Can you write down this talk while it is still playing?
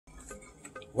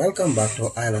Welcome back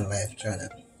to Island Life channel.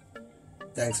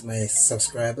 Thanks my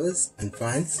subscribers and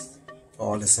fans for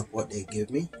all the support they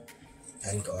give me,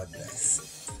 and God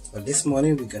bless. Well, this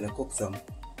morning we're gonna cook some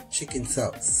chicken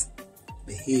sauce,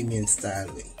 Bahamian style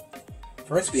way.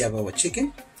 First we have our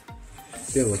chicken.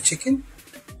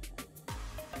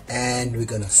 And we're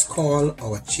gonna scald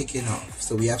our chicken off.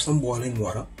 So we have some boiling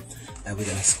water and we're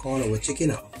gonna scald our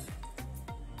chicken off.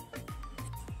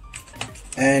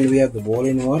 And we have the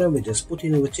boiling water, we just put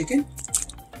in our chicken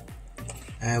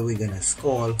and we're gonna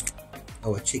scald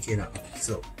our chicken off.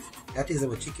 So that is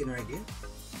our chicken right here.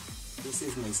 This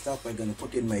is my stuff I'm gonna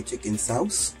put in my chicken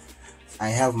sauce. I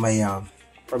have my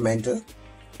pimento,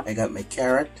 I got my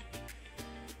carrot,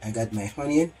 I got my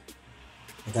onion,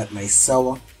 I got my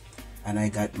sour, and I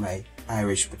got my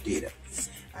Irish potato.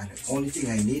 And the only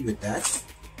thing I need with that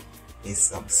is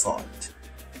some salt.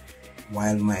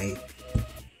 While my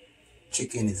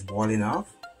chicken is boiling off,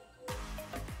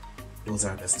 those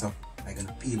are the stuff I'm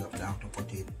gonna peel up now to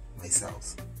put in my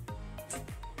sauce.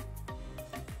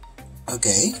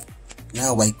 Okay,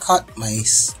 now I cut my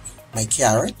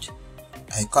carrot,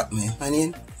 I cut my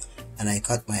onion, and I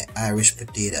cut my Irish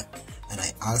potato, and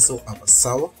I also have a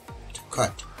sour to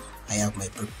cut. I have my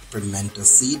pimento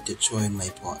seed to throw in my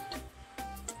pot.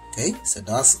 Okay, so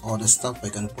that's all the stuff I'm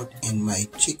gonna put in my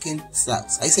chicken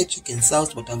sauce. I say chicken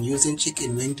sauce, but I'm using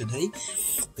chicken wing today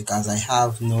because I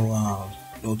have no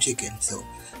chicken, so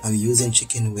I'm using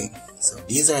chicken wing. So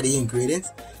these are the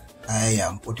ingredients I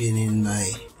am putting in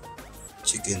my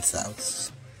chicken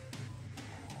sauce.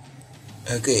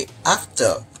 Okay,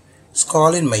 after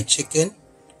scalding my chicken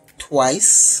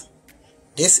twice,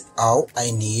 this is how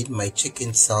I need my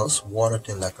chicken sauce water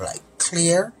to look like.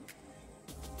 Clear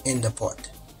in the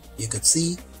pot. You could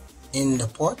see in the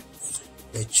pot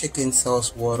the chicken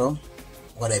sauce water,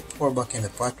 what I pour back in the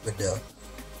pot with the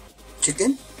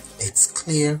chicken, it's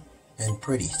clear and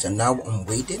pretty. So now I'm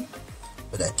waiting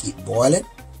for that keep boiling,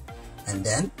 and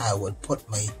then I will put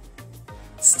my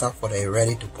stuff what I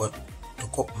ready to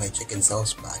cook my chicken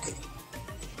sauce back in.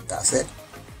 That's it.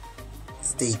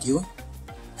 Stay tuned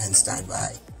and stand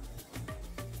by.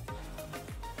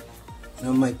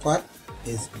 Now my pot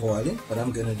is boiling. What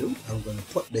I'm gonna do, I'm gonna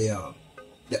put the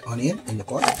onion in the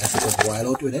pot as it will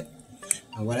boil out with it.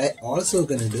 And what I also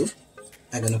gonna do,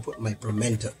 I'm gonna put my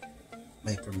pimento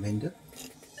in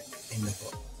the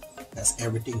pot. That's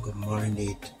everything could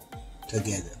marinate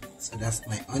together. So that's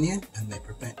my onion and my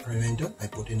pimento I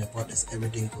put in the pot. That's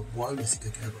everything could boil. This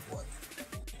could have a boil.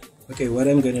 Okay, what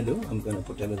I'm gonna do, I'm gonna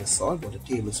put a little salt, about a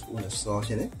tablespoon of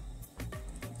salt in it.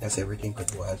 That's everything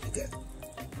could boil together.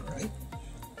 Alright.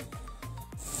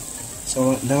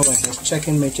 So now I'm just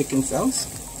checking my chicken sauce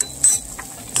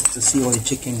to see how the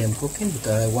chicken them cooking,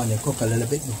 because I want to cook a little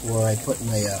bit before I put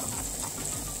my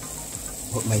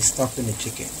stuff in the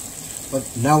chicken. But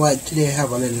now today I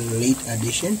have a little late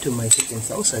addition to my chicken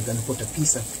sauce. I'm gonna put a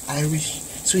piece of Irish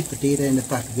sweet potato in the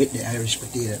pot with the Irish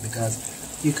potato, because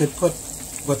you could put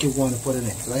what you want to put in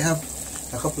it. So I have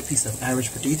a couple of pieces of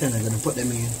Irish potato and I'm going to put them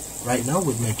in right now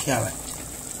with my carrot.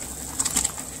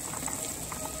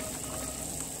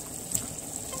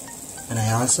 And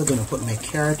I also going to put my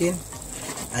carrot in.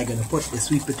 I'm going to put the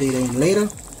sweet potato in later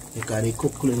because they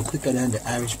cook a little quicker than the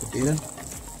Irish potato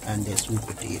and the sweet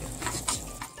potato.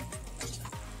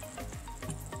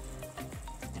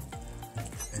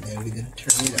 And then we're going to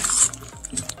turn it up.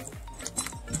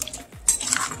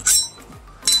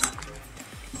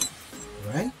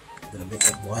 Alright, I'm gonna make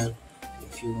it boil in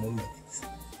a few more minutes.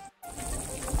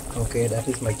 Okay, that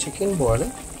is my chicken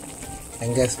boiling.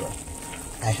 And guess what?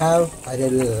 I have a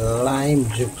little lime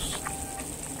juice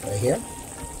right here.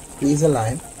 Piece of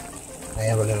lime. I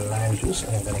have a little lime juice,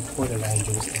 and I'm gonna pour the lime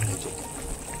juice in the chicken.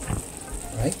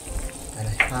 Right? And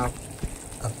I have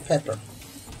a pepper.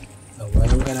 So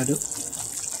what I'm gonna do,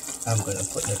 I'm gonna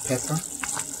put the pepper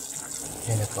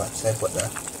in the pot. So I put the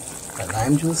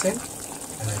lime juice in,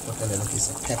 and I put a little piece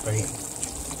of pepper in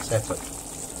separate.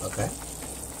 Okay,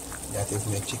 that is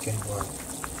my chicken boil.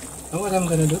 Now what I'm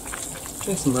gonna do,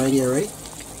 since I'm right here, right,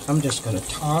 I'm just gonna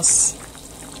toss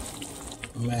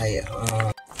my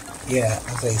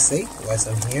as I say, whilst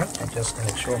I'm here, I'm just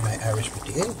gonna throw my Irish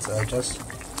potato. So I just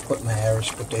put my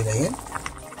Irish potato in,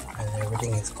 and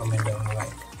everything is coming down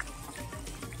right.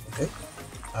 Okay,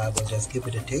 I will just give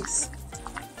it a taste,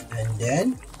 and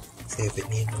then see if it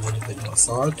needs a little bit more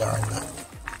salt or not.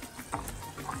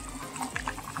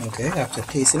 Okay, after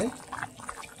tasting it,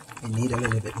 you need a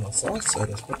little bit more salt, so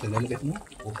just put a little bit more,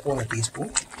 1/4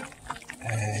 teaspoon,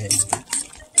 and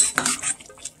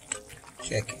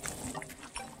check it.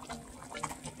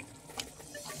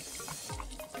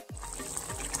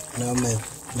 Now my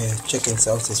chicken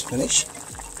sauce is finished.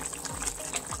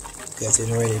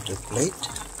 getting ready to plate.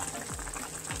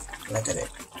 Look at it.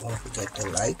 Don't forget to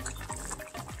like,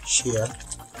 share,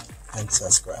 and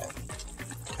subscribe.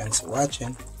 Thanks for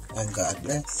watching, and God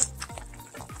bless.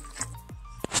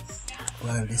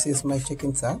 Well, this is my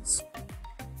chicken sauce.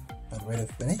 Already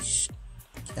finished.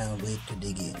 Can't wait to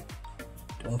dig in.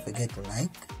 Don't forget to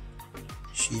like,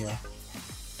 share,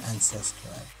 and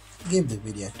subscribe. Give the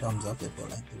video a thumbs up if you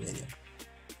like the video.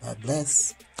 God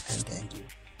bless, and thank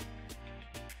you.